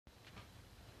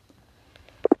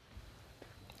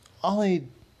Ollie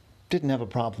didn't have a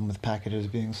problem with packages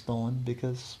being stolen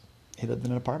because he lived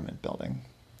in an apartment building.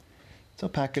 So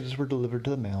packages were delivered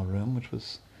to the mailroom, which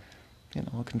was,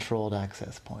 a controlled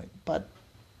access point. But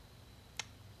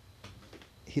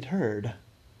he'd heard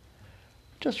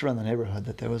just around the neighborhood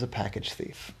that there was a package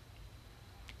thief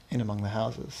in among the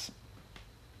houses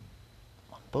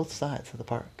on both sides of the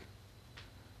park.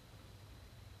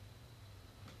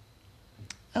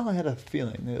 Ollie had a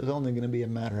feeling it was only going to be a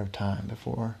matter of time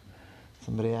before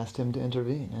somebody asked him to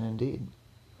intervene, and indeed.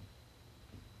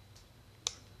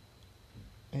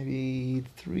 Maybe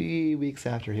 3 weeks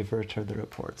after he first heard the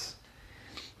reports,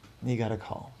 he got a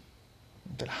call.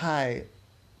 He said, "Hi,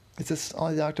 is this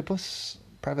Ollie the Octopus,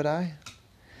 Private Eye?"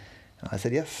 And I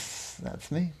said, "Yes,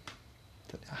 that's me."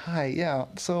 He said, "Hi, yeah,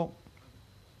 so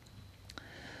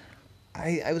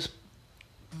I was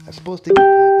supposed to get a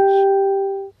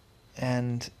package,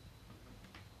 and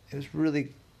it was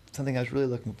really something I was really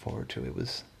looking forward to. It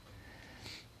was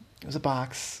a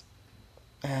box,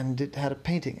 and it had a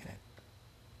painting in it.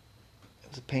 It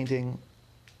was a painting.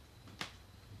 I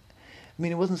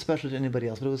mean, it wasn't special to anybody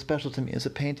else, but it was special to me. It was a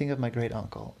painting of my great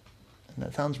uncle. And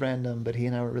that sounds random, but he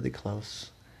and I were really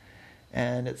close.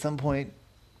 And at some point,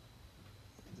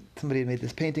 somebody had made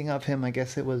this painting of him. I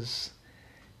guess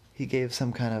he gave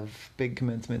some kind of big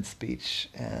commencement speech,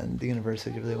 and the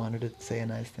university really wanted to say a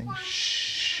nice thing.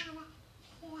 Shh.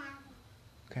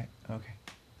 Okay.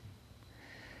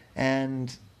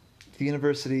 And the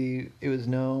university, it was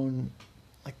known,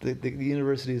 like the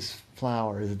university's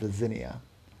flower is the zinnia.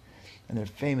 And they're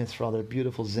famous for all their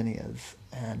beautiful zinnias.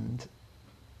 And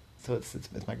so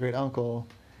it's my great uncle,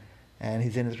 and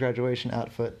he's in his graduation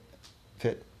outfit,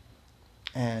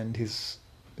 and he's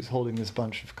holding this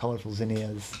bunch of colorful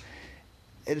zinnias.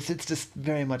 It's just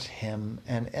very much him.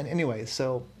 And anyway,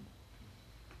 so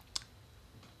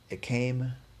it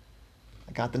came.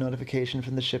 I got the notification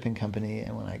from the shipping company,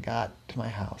 and when I got to my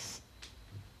house,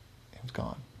 it was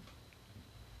gone.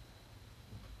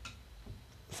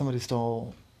 Somebody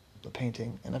stole the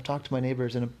painting, and I've talked to my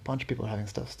neighbors, and a bunch of people are having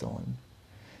stuff stolen.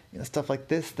 Stuff like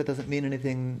this that doesn't mean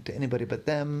anything to anybody but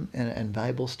them, and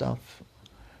valuable stuff.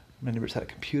 My neighbors had a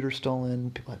computer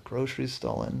stolen. People had groceries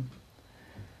stolen.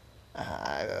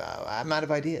 I'm out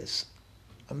of ideas.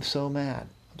 I'm so mad.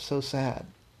 I'm so sad.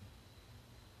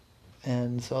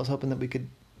 And so I was hoping that we could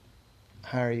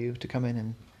hire you to come in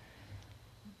and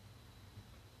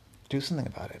do something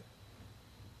about it.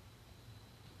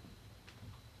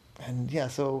 And yeah,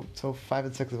 so 5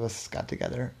 and 6 of us got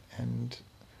together, and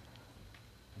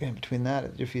between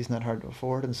that, your fee's not hard to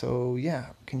afford, and so yeah,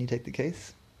 can you take the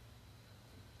case?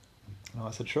 And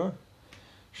I said, sure.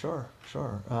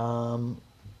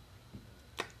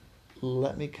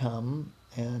 Let me come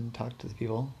and talk to the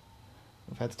people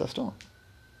who've had stuff stolen.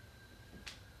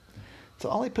 So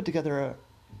Ollie put together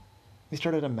he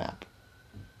started a map,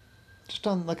 just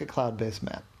on like a cloud-based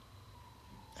map,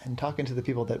 and talking to the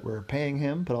people that were paying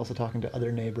him, but also talking to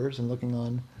other neighbors and looking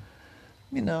on,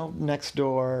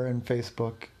 Nextdoor and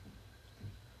Facebook.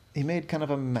 He made kind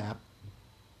of a map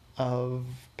of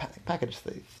package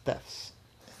thefts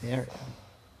in the area.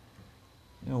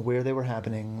 Where they were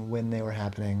happening, when they were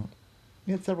happening.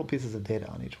 He had several pieces of data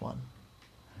on each one.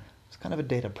 It was kind of a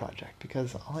data project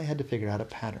because Ollie had to figure out a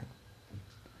pattern.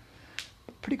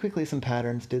 But pretty quickly, some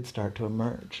patterns did start to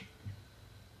emerge.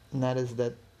 And that is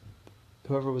that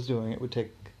whoever was doing it would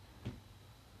take,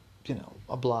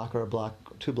 a block or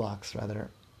 2 blocks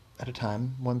rather, at a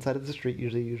time, one side of the street,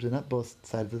 usually not both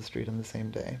sides of the street on the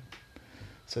same day.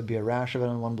 So it'd be a rash of it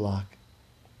on one block,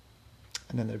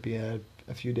 and then there'd be a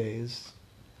few days,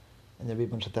 and there'd be a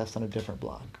bunch of thefts on a different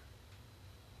block.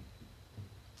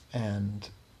 And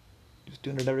he was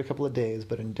doing it every couple of days,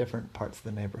 but in different parts of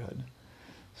the neighborhood.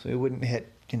 So he wouldn't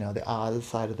hit, the odd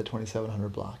side of the 2700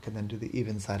 block and then do the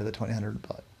even side of the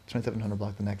 2700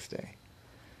 block the next day.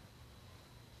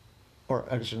 Or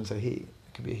I shouldn't say he. It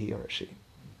could be a he or a she.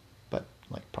 But,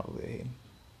 probably a he.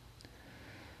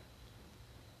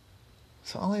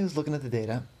 So Ollie was looking at the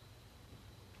data,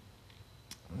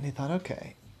 and he thought,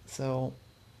 okay, so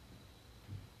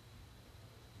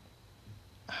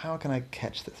how can I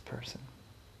catch this person?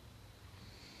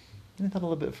 And he thought a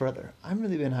little bit further. I'm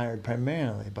really been hired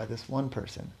primarily by this one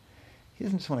person. He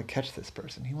doesn't just want to catch this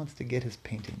person. He wants to get his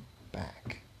painting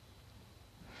back.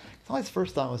 So Ollie's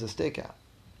first thought was a stakeout.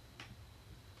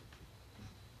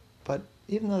 But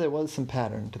even though there was some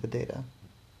pattern to the data,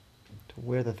 to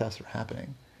where the thefts were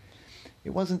happening,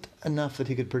 it wasn't enough that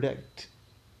he could predict,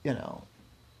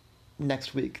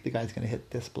 next week the guy's going to hit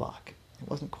this block. It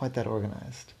wasn't quite that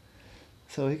organized.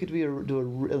 So he could doing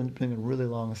a really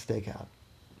long stakeout.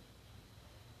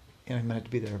 He might have to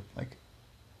be there,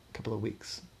 a couple of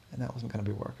weeks, and that wasn't going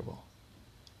to be workable.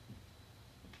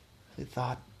 He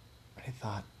thought, and he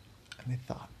thought, and he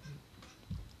thought.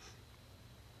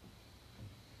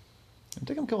 It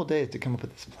took him a couple of days to come up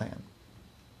with this plan.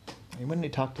 He went and he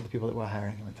talked to the people that were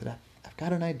hiring him and said, I've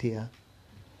got an idea,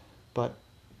 but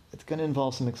it's going to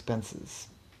involve some expenses.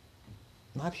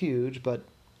 Not huge, but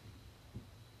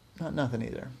not nothing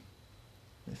either.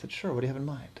 They said, sure, what do you have in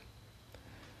mind?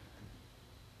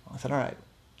 Well, I said, all right,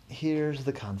 here's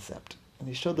the concept. And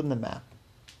he showed them the map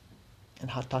and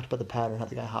talked about the pattern, how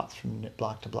the guy hops from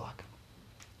block to block.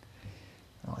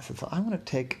 And I said, so I want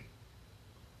to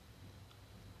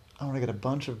get a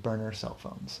bunch of burner cell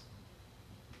phones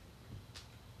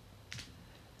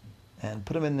and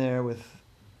put them in there with,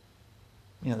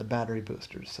 the battery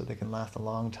boosters so they can last a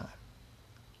long time.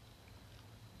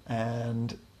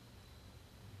 And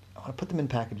I want to put them in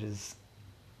packages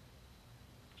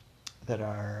that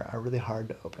are really hard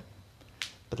to open,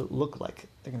 but that look like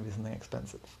they're going to be something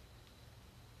expensive.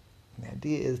 And the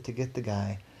idea is to get the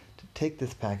guy to take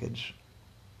this package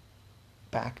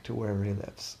back to wherever he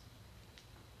lives.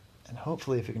 And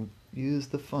hopefully if we can use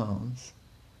the phones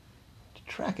to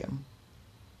track him,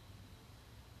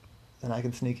 then I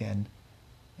can sneak in,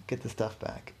 get the stuff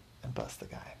back, and bust the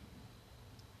guy.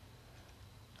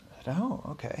 I said, oh,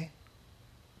 okay.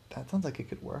 That sounds like it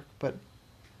could work, but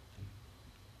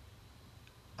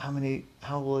how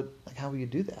will you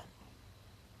do that?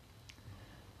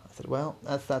 I said, well,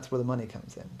 that's where the money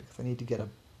comes in, because I need to get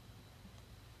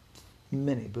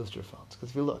many booster phones. Because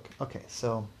if you look, okay,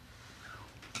 so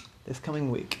this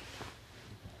coming week,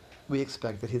 we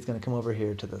expect that he's going to come over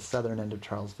here to the southern end of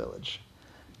Charles Village.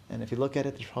 And if you look at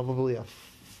it, there's probably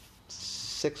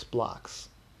 6 blocks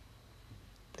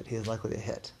that he is likely to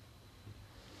hit.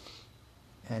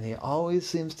 And he always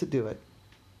seems to do it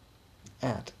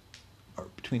at or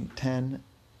between 10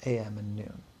 a.m. and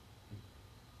noon.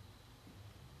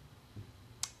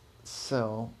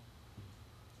 So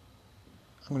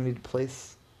I'm going to need to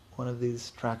place one of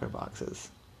these tracker boxes,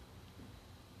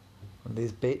 one of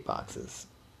these bait boxes,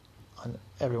 on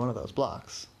every one of those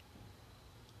blocks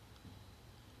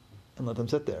and let them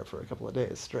sit there for a couple of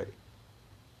days straight.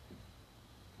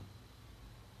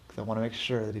 Because I want to make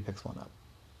sure that he picks one up.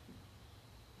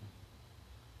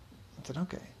 I said,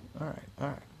 okay, all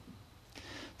right.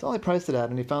 So I priced it out,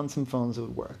 and he found some phones that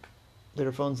would work. They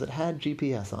were phones that had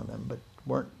GPS on them, but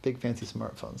weren't big fancy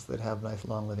smartphones. They'd have nice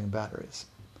long living batteries.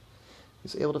 He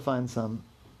was able to find some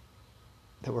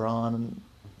that were on,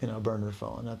 a burner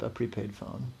phone, a prepaid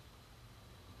phone.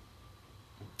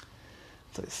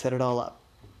 So he set it all up.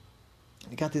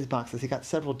 He got these boxes. He got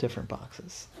several different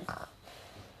boxes.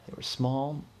 They were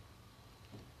small,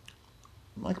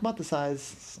 like about the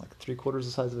size, like 3/4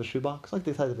 the size of a shoebox, like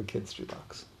the size of a kid's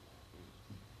shoebox.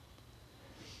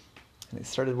 And he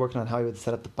started working on how he would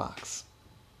set up the box.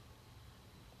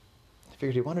 He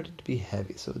figured he wanted it to be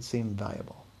heavy so it would seem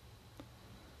valuable.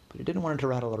 But he didn't want it to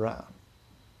rattle around,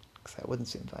 because that wouldn't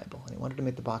seem valuable. And he wanted to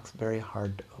make the box very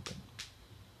hard to open.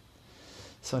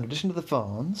 So in addition to the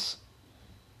phones,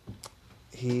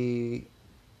 he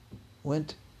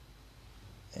went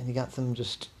and he got some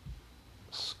just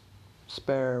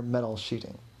spare metal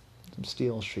sheeting, some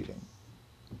steel sheeting.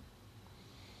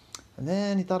 And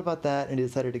then he thought about that and he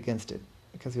decided against it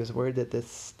because he was worried that this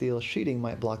steel sheeting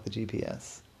might block the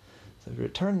GPS. So he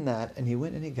returned that and he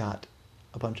went and he got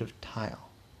a bunch of tile,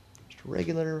 just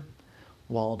regular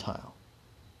wall tile.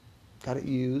 Got it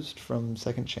used from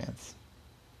Second Chance.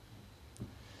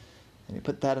 And he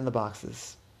put that in the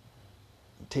boxes,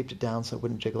 taped it down so it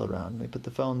wouldn't jiggle around. And he put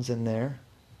the phones in there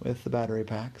with the battery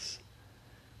packs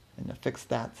and fixed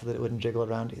that so that it wouldn't jiggle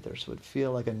around either, so it would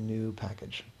feel like a new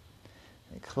package.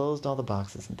 And he closed all the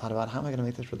boxes and thought about, how am I going to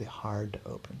make this really hard to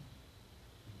open?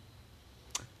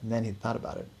 And then he thought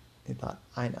about it. He thought,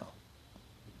 I know.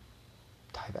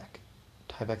 Tyvek.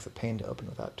 Tyvek's a pain to open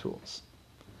without tools.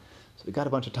 So we got a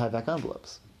bunch of Tyvek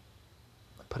envelopes.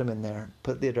 Put them in there,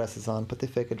 put the addresses on, put the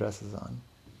fake addresses on.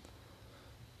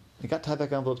 We got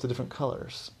Tyvek envelopes of different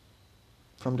colors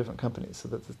from different companies so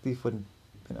that the thief wouldn't,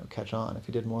 catch on if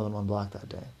he did more than one block that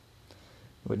day.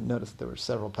 He wouldn't notice that there were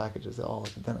several packages that all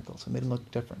looked identical, so it made them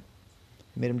look different.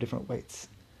 He made them different weights.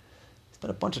 He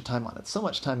spent a bunch of time on it, so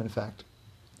much time, in fact,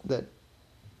 that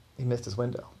he missed his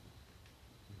window.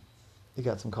 He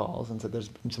got some calls and said there's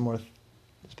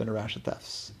been a rash of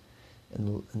thefts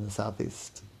in the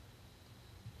southeast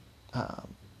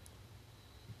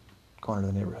corner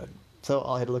of the neighborhood. So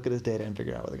I had to look at his data and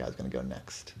figure out where the guy was going to go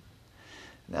next.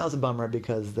 And that was a bummer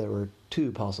because there were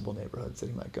 2 possible neighborhoods that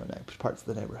he might go next, parts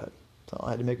of the neighborhood. So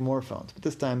I had to make more phones. But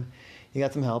this time, he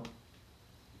got some help,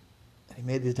 and he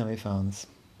made these dummy phones.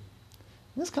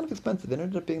 It was kind of expensive. It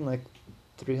ended up being like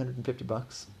 $350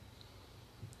 to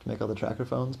make all the tracker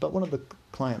phones. But one of the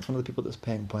clients, one of the people that was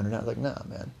paying, pointed out, like, nah,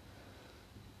 man,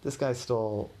 this guy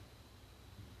stole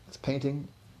this painting,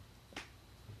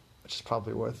 which is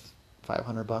probably worth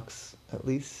 $500 at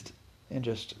least in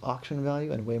just auction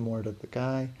value, and way more to the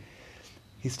guy.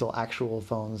 He stole actual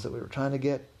phones that we were trying to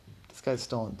get. This guy's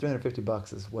stolen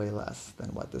 $350 is way less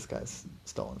than what this guy's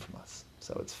stolen from us,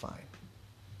 so it's fine.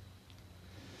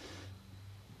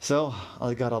 So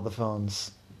I got all the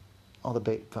phones, all the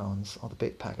bait phones, all the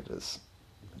bait packages,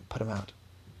 and put them out.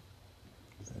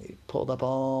 And he pulled up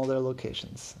all their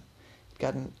locations. He'd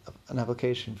gotten an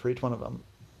application for each one of them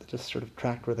that just sort of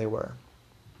tracked where they were.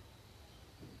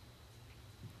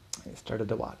 He started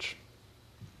to watch.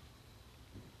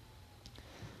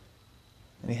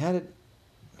 And he had it,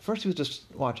 first he was just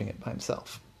watching it by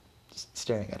himself, just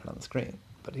staring at it on the screen.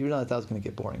 But he realized that was going to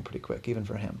get boring pretty quick, even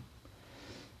for him.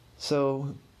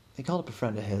 So he called up a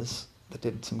friend of his that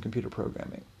did some computer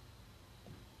programming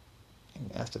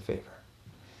and asked a favor.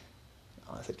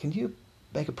 I said, can you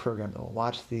make a program that will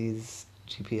watch these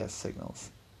GPS signals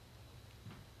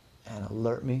and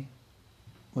alert me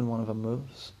when one of them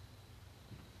moves?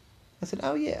 I said,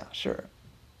 oh yeah, sure.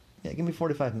 Yeah, give me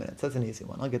 45 minutes. That's an easy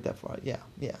one. I'll get that for you.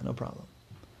 Yeah, no problem.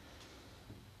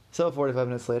 So 45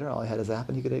 minutes later, all I had his app,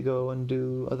 and he could go and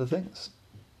do other things.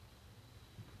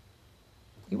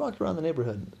 He walked around the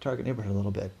neighborhood, the target neighborhood a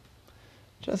little bit,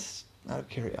 just out of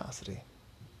curiosity.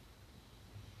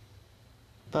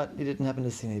 But he didn't happen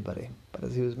to see anybody. But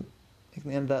as he was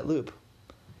making the end of that loop,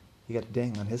 he got a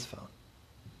ding on his phone.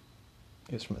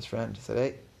 It was from his friend. He said,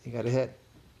 hey, you got a hit.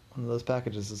 One of those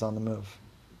packages is on the move.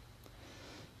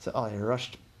 So Ollie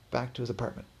rushed back to his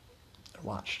apartment and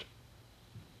watched.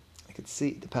 I could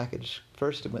see the package.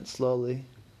 First, it went slowly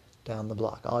down the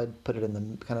block. Ollie put it in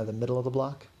the kind of the middle of the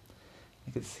block.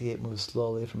 I could see it move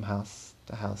slowly from house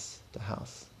to house to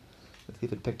house. The thief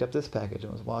had picked up this package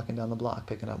and was walking down the block,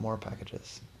 picking up more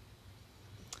packages.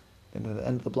 Then to the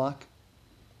end of the block,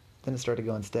 then it started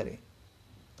going steady.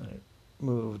 And it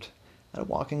moved at a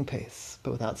walking pace,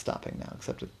 but without stopping now,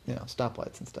 except at,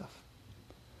 stoplights and stuff.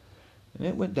 And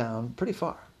it went down pretty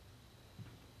far.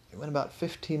 It went about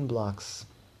 15 blocks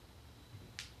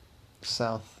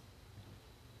southwest.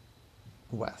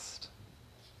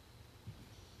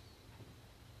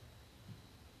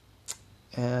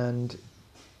 And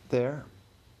there,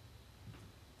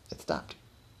 it stopped.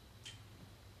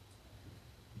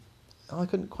 Well, I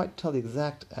couldn't quite tell the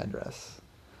exact address,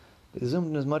 but he zoomed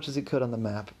in as much as he could on the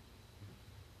map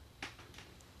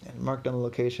and marked down the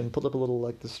location, pulled up a little,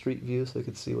 like, the street view so he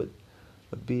could see what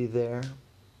would be there,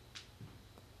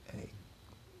 and he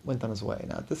went on his way.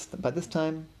 Now, by this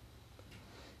time,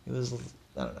 it was,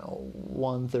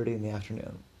 1:30 in the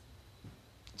afternoon.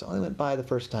 So I only went by the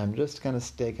first time just to kind of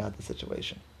stake out the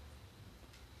situation.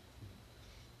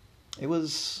 It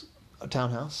was a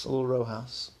townhouse, a little row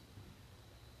house.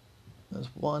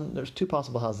 There's two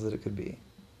possible houses that it could be.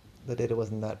 The data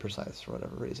wasn't that precise for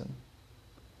whatever reason.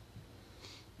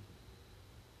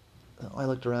 I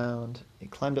looked around. He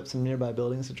climbed up some nearby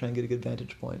buildings to try and get a good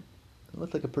vantage point. It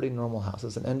looked like a pretty normal house. It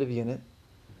was an end of unit,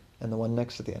 and the one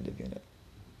next to the end of unit.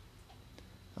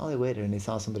 Ollie waited, and he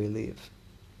saw somebody leave.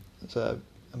 It was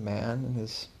a man in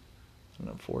his,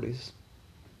 40s.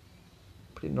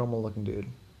 Pretty normal-looking dude. And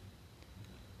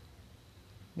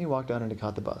he walked out and he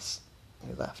caught the bus. And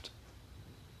he left.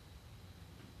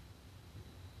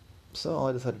 So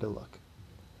Ollie decided to look.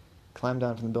 Climbed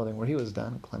down from the building where he was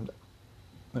down,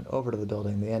 went over to the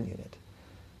building, the end unit.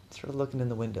 Started looking in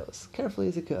the windows, carefully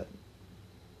as he could.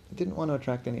 He didn't want to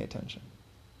attract any attention.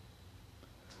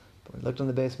 But when he looked in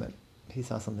the basement, he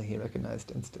saw something he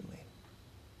recognized instantly.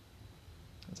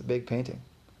 It was a big painting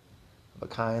of a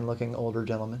kind-looking older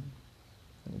gentleman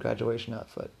in a graduation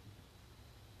outfit,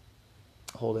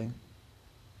 holding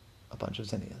a bunch of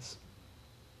zinnias.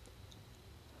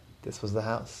 This was the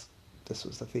house. This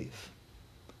was the thief.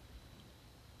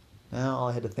 Now all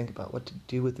I had to think about what to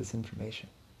do with this information.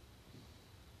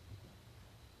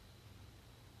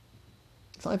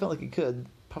 So I felt like he could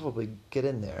probably get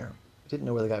in there. I didn't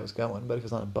know where the guy was going, but if he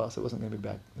was on a bus, it wasn't going to be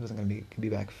back. It wasn't going to be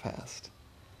back fast.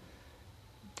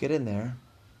 Get in there,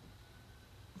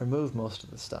 remove most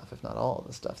of the stuff, if not all of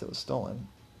the stuff that was stolen,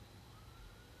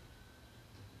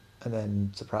 and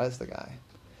then surprise the guy.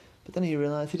 But then he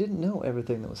realized he didn't know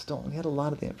everything that was stolen. He had a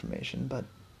lot of the information, but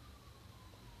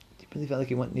he really felt like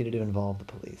he needed to involve the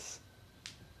police.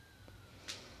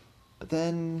 But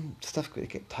then stuff could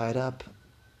get tied up.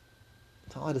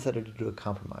 So I decided to do a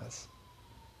compromise.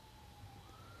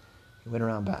 He went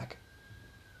around back.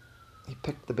 He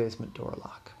picked the basement door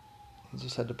lock. He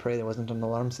just had to pray there wasn't an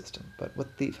alarm system. But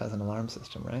what thief has an alarm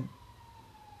system, right?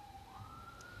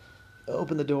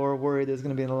 Opened the door, worried there's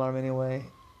going to be an alarm anyway.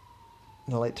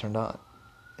 And the light turned on.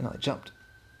 And I jumped.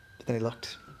 But then he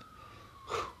looked.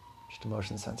 Just a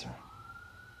motion sensor.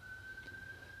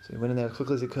 So he went in there as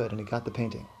quickly as he could, and he got the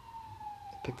painting.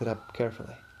 He picked it up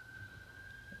carefully.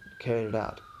 Carried it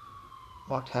out.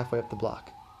 Walked halfway up the block.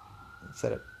 And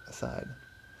set it aside.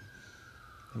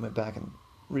 He went back and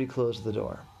reclosed the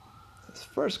door. His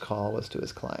first call was to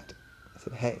his client. He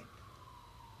said, "Hey,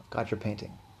 I've got your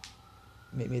painting.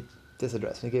 Meet me at this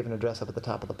address." And he gave an address up at the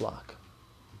top of the block.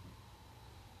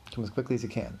 Come as quickly as you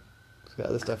can. We've got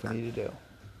other stuff we need to do.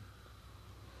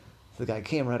 So the guy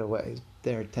came right away. He's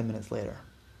there 10 minutes later.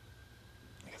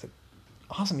 I said,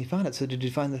 "Awesome, you found it. So did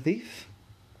you find the thief?"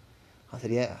 I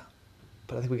said, "Yeah.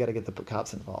 But I think we got to get the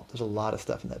cops involved. There's a lot of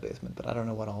stuff in that basement, but I don't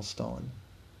know what all's stolen.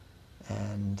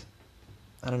 And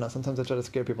I don't know, sometimes I try to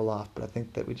scare people off, but I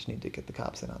think that we just need to get the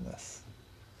cops in on this."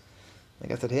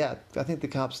 Like I said, "Yeah, I think the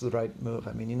cops are the right move.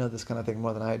 I mean, you know this kind of thing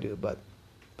more than I do, but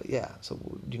yeah, so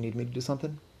do you need me to do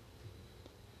something?"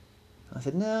 I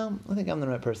said, "No, I think I'm the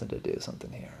right person to do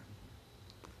something here.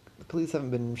 The police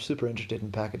haven't been super interested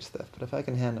in package theft, but if I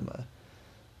can hand them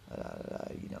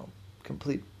a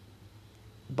complete,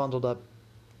 bundled up,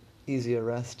 easy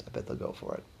arrest, I bet they'll go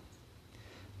for it."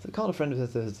 So I called a friend who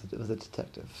was a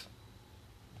detective.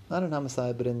 Not in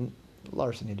homicide, but in the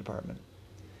larceny department.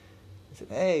 He said,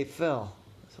 "Hey, Phil."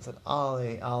 So I said,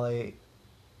 Ollie,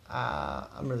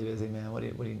 I'm really busy, man. What do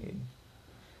you need?"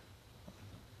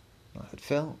 I said,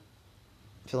 Phil,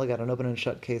 I got an open and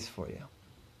shut case for you.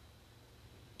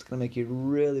 It's going to make you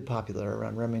really popular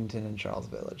around Remington and Charles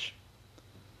Village."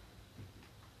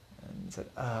 And he said,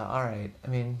 all right.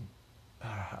 Let me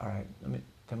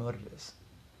tell me what it is."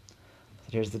 I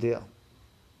said, "Here's the deal.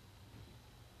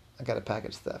 I got a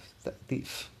package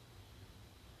thief.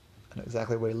 I know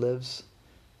exactly where he lives.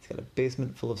 He's got a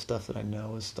basement full of stuff that I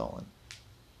know is stolen.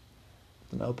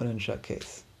 It's an open and shut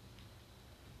case."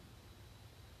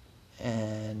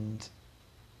 And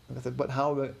I said, "But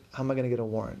how am I going to get a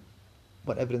warrant?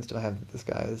 What evidence do I have that this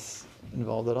guy is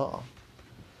involved at all?"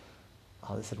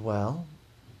 Ollie said, "Well,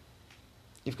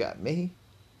 you've got me.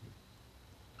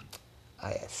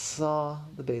 I saw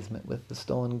the basement with the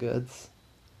stolen goods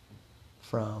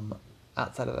from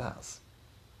outside of the house.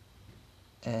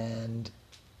 And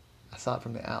I saw it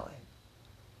from the alley.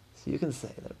 So you can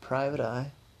say that a private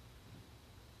eye,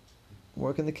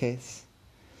 working the case,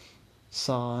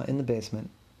 saw in the basement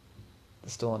the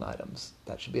stolen items.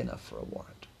 That should be enough for a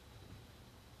warrant."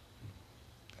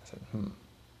 I said,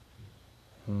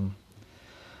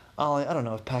 Ollie, I don't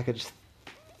know if package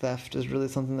theft is really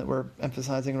something that we're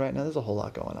emphasizing right now. There's a whole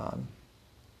lot going on.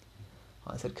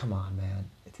 I said, "Come on, man.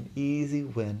 It's an easy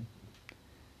win.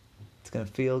 It's going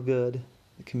to feel good.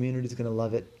 The community's going to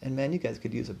love it. And, man, you guys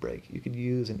could use a break. You could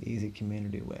use an easy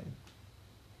community win."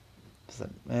 I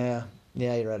said, yeah,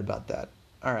 you're right about that.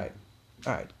 All right,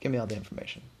 give me all the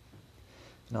information."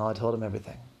 And Ollie told him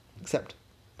everything, except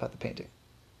about the painting.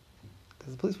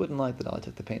 Because the police wouldn't like that Ollie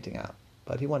took the painting out,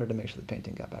 but he wanted to make sure the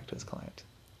painting got back to his client.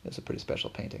 It was a pretty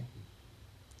special painting.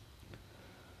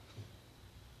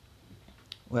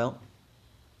 Well,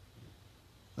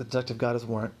 the detective got his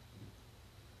warrant.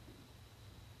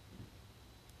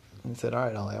 And he said, "All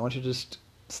right, Ollie, I want you to just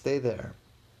stay there.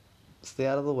 Stay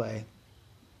out of the way.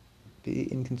 Be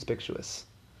inconspicuous.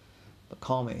 But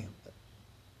call me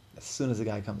as soon as the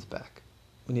guy comes back.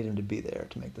 We need him to be there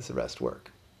to make this arrest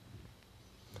work."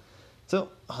 So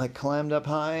I climbed up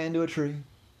high into a tree.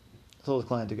 Told his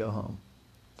client to go home.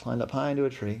 Climbed up high into a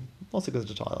tree, mostly because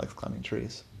Jatali likes climbing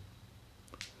trees.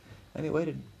 And he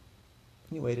waited. And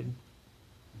he waited.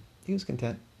 He was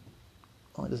content.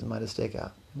 Ollie doesn't mind a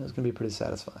stakeout. It was going to be pretty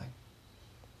satisfying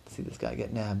to see this guy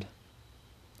get nabbed.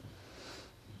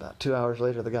 About 2 hours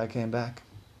later, the guy came back.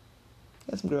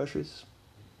 He had some groceries.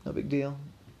 No big deal.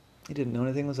 He didn't know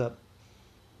anything was up.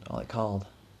 Ollie called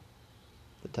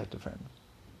the detective friend.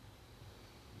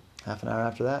 Half an hour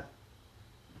after that,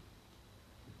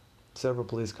 several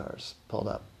police cars pulled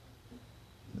up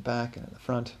in the back and in the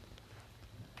front.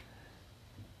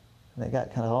 And they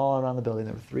got kind of all around the building.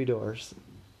 There were 3 doors.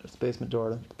 There's the basement door,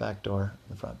 the back door,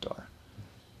 and the front door.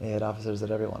 They had officers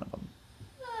at every one of them.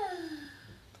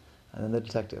 And then the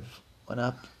detective went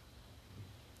up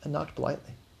and knocked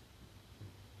politely.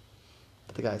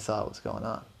 But the guy saw what was going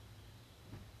on.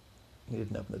 He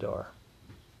didn't open the door.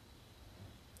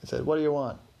 He said, "What do you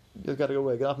want? You've got to go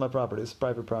away. Get off my property. It's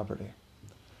private property."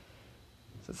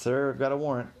 I said, "Sir, I've got a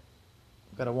warrant.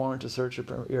 I've got a warrant to search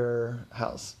your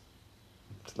house."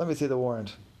 He said, "Let me see the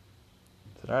warrant."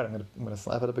 I said, "All right, I'm going to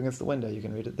slap it up against the window. You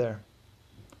can read it there."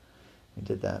 He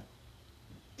did that.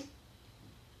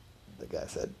 The guy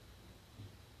said,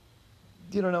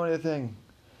 "You don't know anything."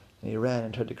 And he ran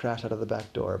and tried to crash out of the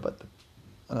back door, but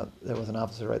there was an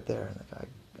officer right there, and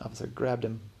the officer grabbed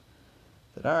him.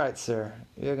 Said, "All right, sir,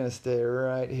 you're going to stay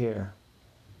right here."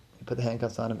 He put the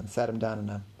handcuffs on him and sat him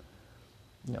down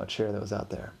in a chair that was out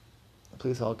there. The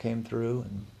police all came through,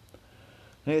 and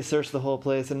they searched the whole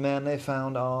place, and man, they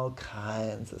found all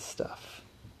kinds of stuff.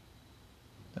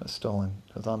 It was stolen.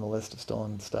 It was on the list of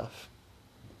stolen stuff.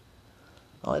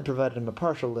 I had provided him a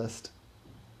partial list,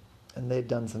 and they'd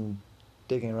done some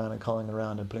digging around and calling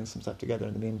around and putting some stuff together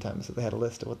in the meantime, so they had a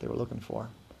list of what they were looking for.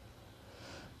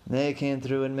 And they came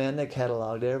through, and man, they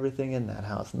cataloged everything in that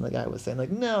house, and the guy was saying, like,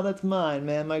 "No, that's mine,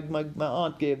 man. My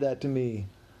aunt gave that to me."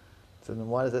 So then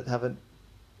why is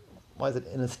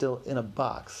it still in a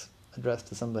box addressed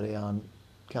to somebody on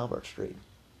Calvert Street?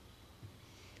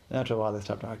 And after a while, they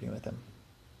stopped arguing with him.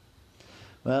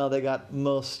 Well, they got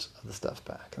most of the stuff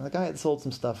back. And the guy had sold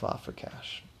some stuff off for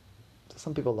cash. So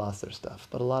some people lost their stuff,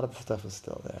 but a lot of the stuff was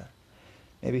still there.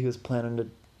 Maybe he was planning to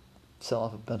sell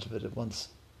off a bunch of it at once.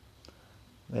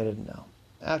 They didn't know.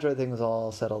 After everything was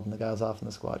all settled and the guy was off in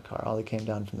the squad car, Ollie came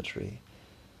down from the tree.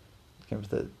 Came up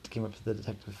to the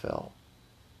detective, Phil.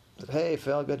 Said, "Hey,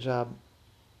 Phil, good job."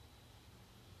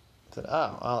 Said,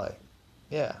 "Oh, Ollie.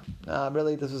 Yeah.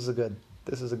 Really, this is a good.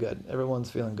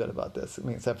 Everyone's feeling good about this. I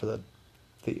mean, except for the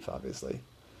thief, obviously.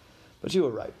 But you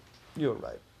were right.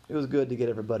 It was good to get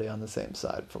everybody on the same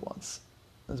side for once.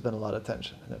 There's been a lot of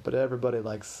tension in it, but everybody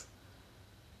likes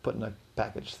putting a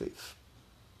package thief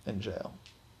in jail.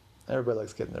 Everybody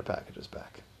likes getting their packages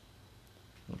back.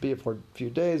 It'll be for a few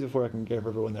days before I can give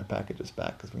everyone their packages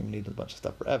back, because we need a bunch of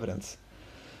stuff for evidence.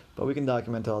 But we can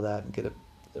document all that and get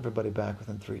everybody back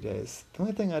within 3 days. The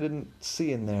only thing I didn't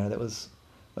see in there there was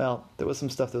some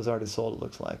stuff that was already sold, it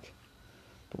looks like.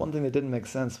 But one thing that didn't make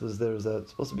sense was there was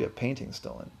supposed to be a painting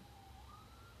stolen.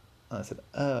 And I said,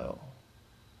 "Oh.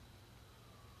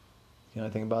 You know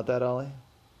anything about that, Ollie?"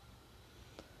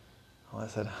 Well, I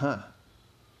said, "Huh."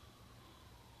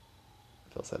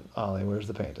 Phil said, "Ollie, where's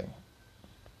the painting?"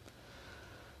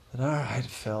 I said, "All right,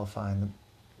 Phil, fine.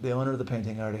 The owner of the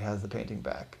painting already has the painting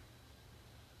back.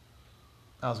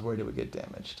 I was worried it would get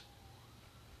damaged."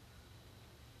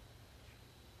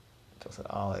 Phil said,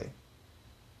 "Ollie,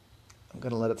 I'm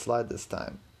going to let it slide this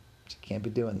time. But you can't be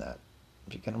doing that.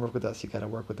 If you're going to work with us, you got to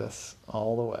work with us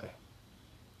all the way."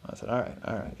 I said, all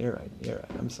right, you're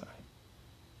right, I'm sorry.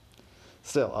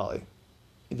 Still, Ollie,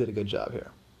 you did a good job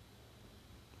here.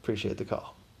 Appreciate the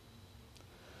call."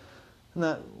 And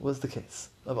that was the case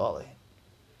of Ollie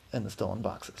and the stolen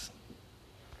boxes.